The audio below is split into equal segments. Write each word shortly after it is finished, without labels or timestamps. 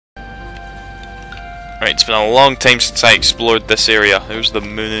Right, it's been a long time since I explored this area. There's the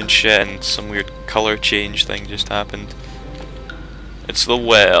moon and shit, and some weird colour change thing just happened. It's the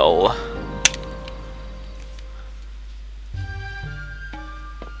well.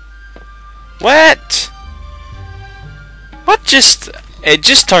 What? What just... It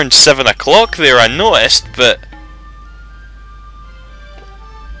just turned 7 o'clock there, I noticed, but...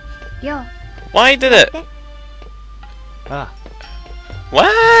 Why did it?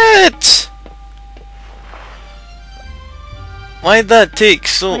 What? Why did that take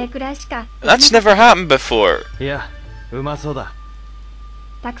so... That's never happened before. Yeah,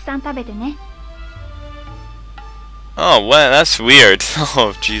 Oh, wow, that's weird.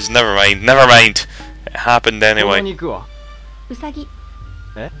 Oh, jeez, never mind, never mind. It happened anyway. ウサギ。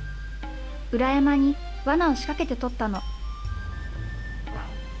え？裏山に罠を仕掛けて取ったの。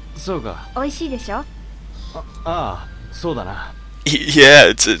そうか。美味しいでしょ？ああ、そうだな。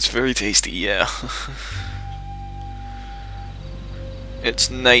Yeah, it's very tasty, yeah.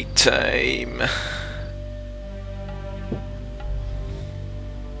 It's night time. .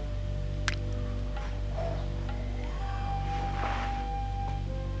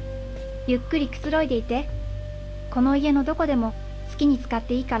ゆっくりくつろいでいて。この家のどこでも好きに使っ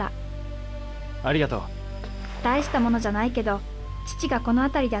ていいから。ありがとう。大したものじゃないけど、父がこの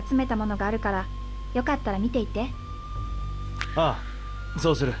辺りで集めたものがあるから、よかったら見ていて。ああ、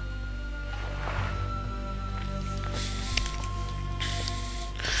そうする。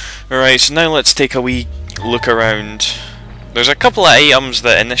Alright, so now let's take a wee look around. There's a couple of items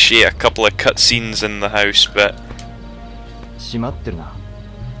that initiate a couple of cutscenes in the house, but... 閉まってるな。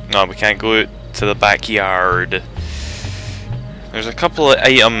No, we can't go to the backyard. There's a couple of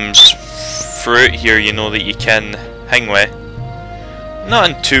items fruit here, you know, that you can hang with.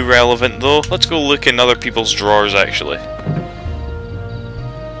 Nothing too relevant though. Let's go look in other people's drawers actually.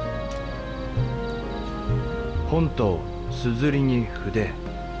 本とすずりに筆。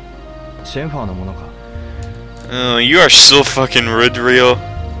シェンファーのものか。Oh, you are so fucking rude, Rio.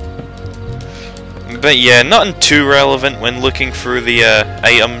 But yeah, nothing too relevant when looking through the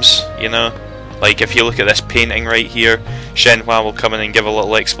items, you know. Like if you look at this painting right here, Shenhua will come in and give a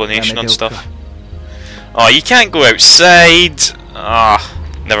little explanation on stuff. Oh, you can't go outside! Ah,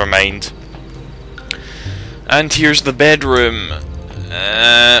 never mind. And here's the bedroom.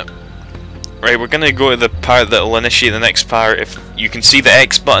 Right, we're gonna go to the part that will initiate the next part. If you can see the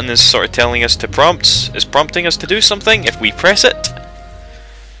X button is sort of telling us to is prompting us to do something if we press it.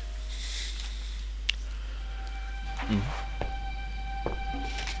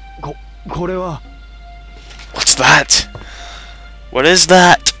 What's that? What is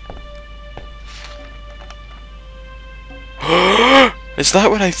that? Is that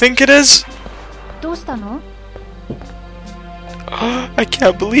what I think it is? どうしたの? I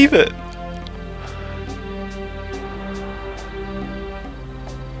can't believe it.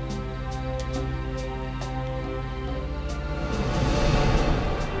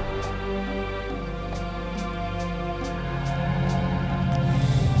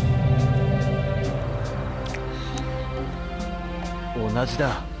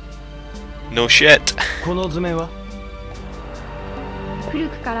 No shit. この図面は? 古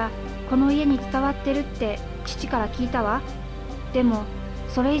くからこの家に伝わってるって父から聞いたわ。でも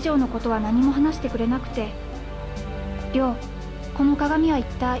それ以上のことは何も話してくれなくて。りょう、この鏡は一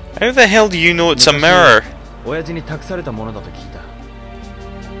体。How the hell do you know it's a mirror? 親父に託されたものだと聞いた。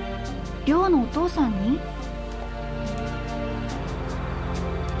りょうのお父さんに？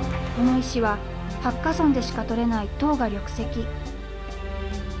この石は八ヶ村でしか取れない糖が緑石。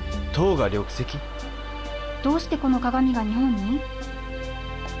糖が緑石？どうしてこの鏡が日本に？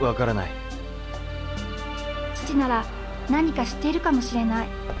わからない。父なら何か知っているかもしれない。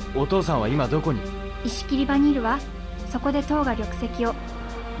お父さんは今どこに？石切り場にいるわ。そこで糖が緑石を。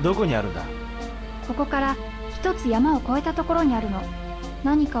どこにあるんだ？ここから一つ山を越えたところにあるの。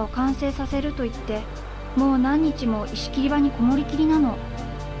何かを完成させると言って、もう何日も石切り場にこもりきりなの。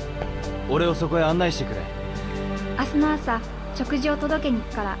俺をそこへ案内してくれ。明日の朝食事を届けに行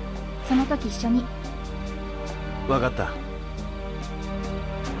くから、その時一緒に。わかった。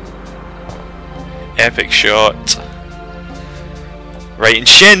Epic shot. Right, and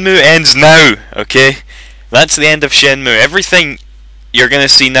Shenmue ends now, okay? That's the end of Shenmue. Everything you're gonna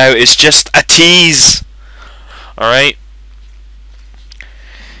see now is just a tease. Alright?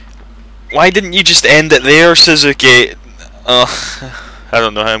 Why didn't you just end it there, Suzuki? I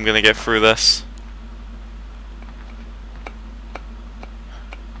don't know how I'm gonna get through this.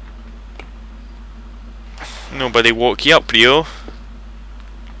 Nobody woke you up, Rio.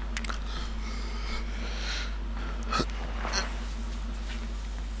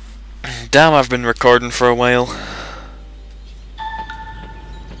 Damn, I've been recording for a while.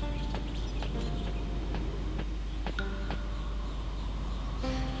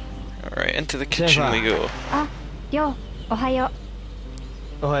 Alright, into the kitchen we go. あ、りょう、おはよ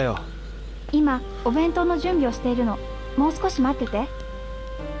う。おはよ今、お弁当の準備をしているの。もう少し待ってて。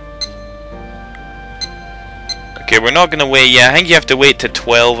Okay, we're not gonna wait yet. I think you have to wait to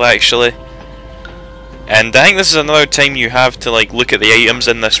 12 actually. And I think this is another time you have to like look at the items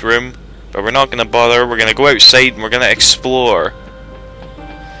in this room. But we're not gonna bother. We're gonna go outside and we're gonna explore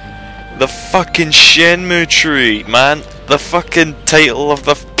the fucking Shenmue tree, man. The fucking title of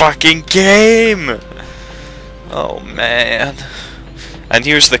the fucking game. Oh man. And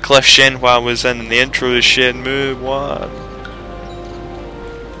here's the cliff Shenhua was in the intro to Shenmue 1.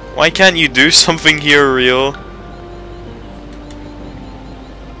 Why can't you do something here, Rio?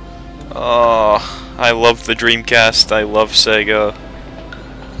 Oh, I love the Dreamcast. I love Sega.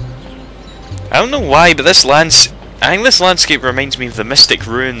 I don't know why, but I think this landscape reminds me of the Mystic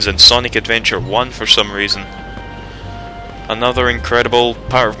Ruins in Sonic Adventure 1 for some reason. Another incredible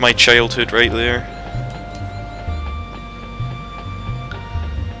part of my childhood right there.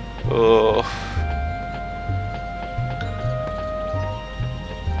 Oh.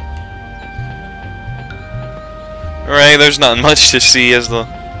 Right, there's not much to see, is there?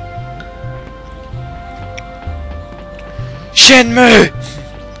 Shenmue!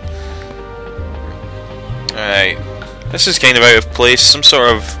 Alright. This is kind of out of place. Some sort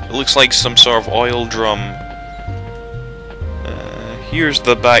of... It looks like some sort of oil drum. Here's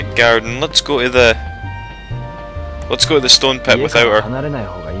the back garden. Let's go to the... Let's go to the stone pit without her.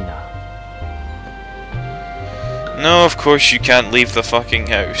 No, of course you can't leave the fucking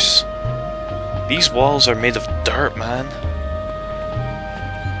house. These walls are made of dirt, man.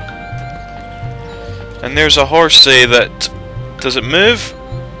 And there's a horsey that... Does it move?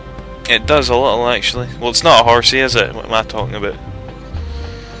 It does a little, actually. Well, it's not a horsey, is it? What am I talking about?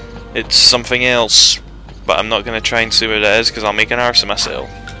 It's something else. But I'm not going to try and see what it is, because I'll make an arse of myself.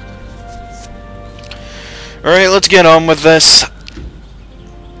 Alright, let's get on with this.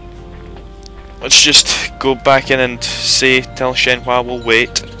 Let's just go back in and tell Shenhua we'll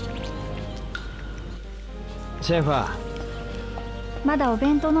wait. Shenhua. まだお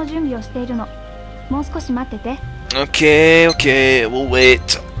弁当の準備をしているの。もう少し待ってて。Okay, okay, we'll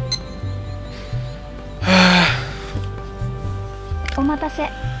wait. お待たせ。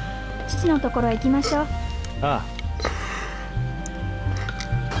父のところへ行きましょう。ああ。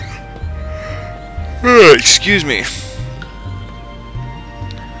Excuse me.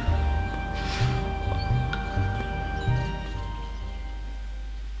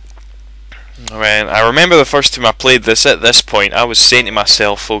 Alright, I remember the first time I played this at this point, I was saying to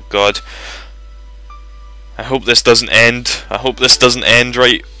myself, oh god, I hope this doesn't end. I hope this doesn't end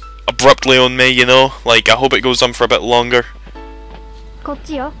right abruptly on me, you know? Like, I hope it goes on for a bit longer. こっ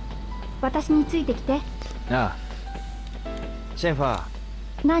ちよ。私についてきて。ああ。シェンファー。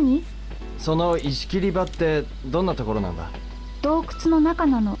何？その石切り場ってどんなところなんだ？洞窟の中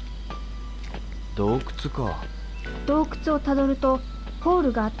なの。洞窟か。洞窟をたどるとホー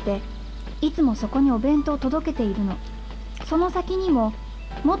ルがあって、いつもそこにお弁当を届けているの。その先にも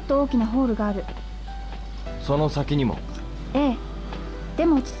もっと大きなホールがある。その先にも？ええ。で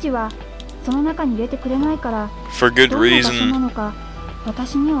も父はその中に入れてくれないから、 For good どんな場所 reason. なのか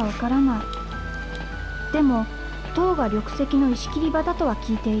私にはわからない。でも塔が緑石の石切り場だとは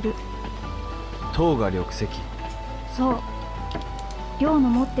聞いている。塔が緑石。そう。亮の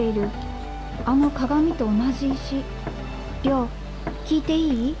持っているあの鏡と同じ石。亮、聞いて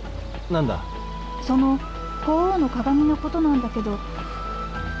いい？なんだ？その鳳凰の鏡のことなんだけど。あ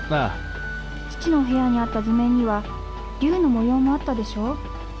あ。父の部屋にあった図面には竜の模様もあったでしょ？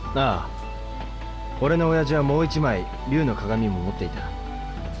ああ。俺の親父はもう一枚竜の鏡も持っていた。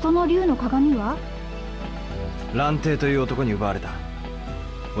その竜の鏡は？蘭亭という男に奪われた。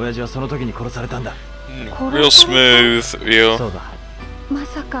親父はその時に殺されたんだ。Real smooth, real. そうだ。ま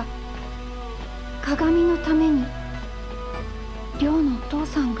さか鏡のために亮のお父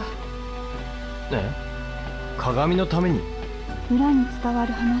さんが。え？鏡のために？裏に伝わ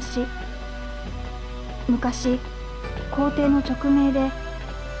る話。昔皇帝の勅命で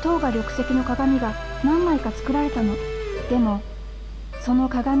塔が緑石の鏡が何枚か作られたの。でもその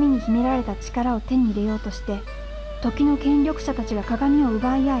鏡に秘められた力を手に入れようとして時の権力者たちが鏡を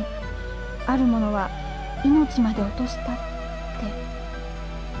奪い合い、ある者は命まで落としたって。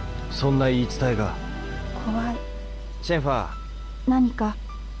そんな言い伝えが。怖い。シェンファー。何か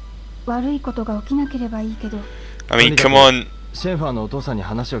悪いことが起きなければいいけど。I mean, come on. シェンファーのお父さんに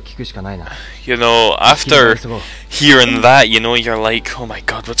話を聞くしかないな。 You know, after hearing that, you know, you're like, oh my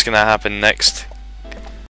god, what's gonna happen next?